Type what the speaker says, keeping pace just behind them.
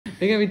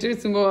We're going to be doing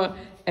some more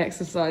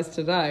exercise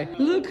today.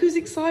 Look who's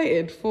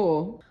excited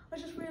for. I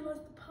just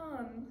realised the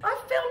pun. I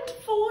filmed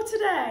 4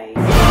 today.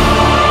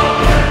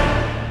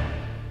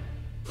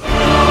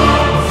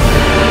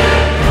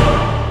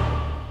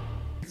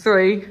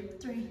 3,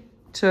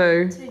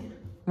 2,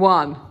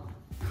 1.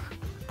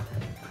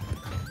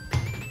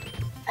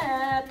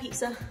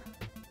 Pizza.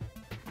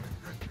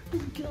 Oh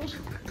god.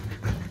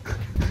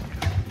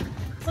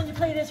 It's on your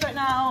playlist right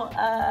now.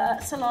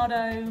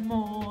 Salado,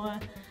 more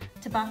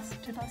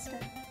Tabasco.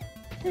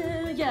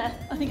 Yeah,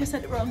 I think I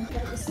said it wrong.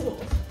 Yeah, the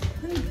sauce.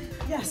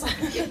 Yes.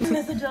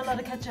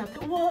 Mozzarella ketchup.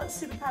 What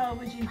superpower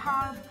would you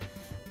have?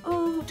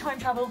 Oh, time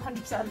travel,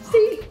 100%.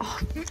 See? Oh,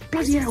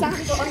 bloody hell.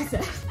 Any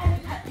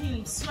pet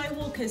peeves? Slow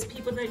walkers.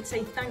 People don't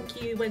say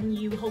thank you when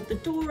you hold the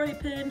door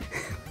open.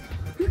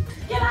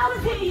 Get out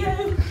of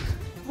here, you!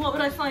 What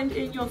would I find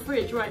in your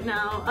fridge right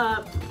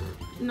now?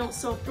 Not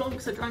soft blanc,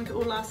 because I drank it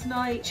all last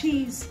night.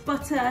 Cheese,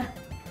 butter,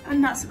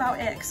 and that's about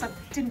it, because I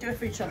didn't do a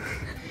food shop.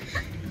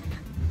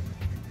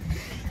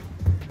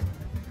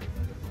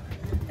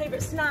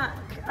 Favourite snack?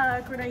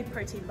 Grenade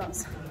protein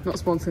bars. Not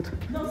sponsored.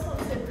 Not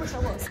sponsored, wish I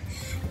was.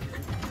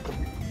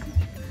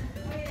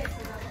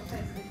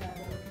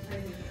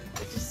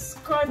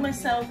 Describe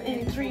myself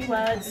in 3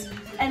 words: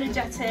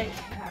 energetic,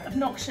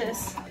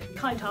 obnoxious,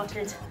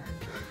 kind-hearted.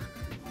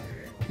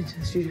 Into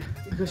the studio.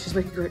 Oh my gosh, she's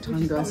making a great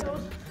time, guys.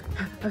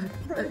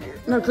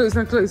 No clues,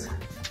 no clues.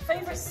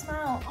 Favourite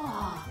smell?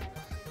 Oh,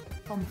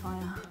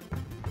 bonfire.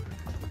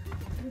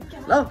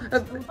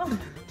 Oh,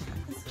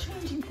 It's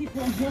changing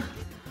people in here.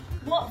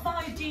 What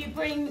vibe do you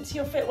bring to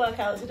your fit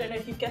workouts? I don't know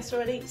if you've guessed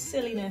already.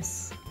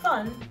 Silliness.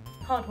 Fun,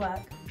 hard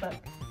work, but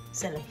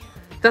silly.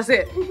 that's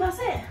it. That's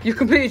it. You've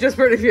completed your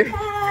sprint review.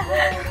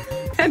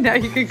 And now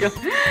you can go.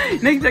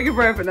 Now you can take a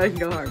breath and now you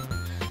can go home.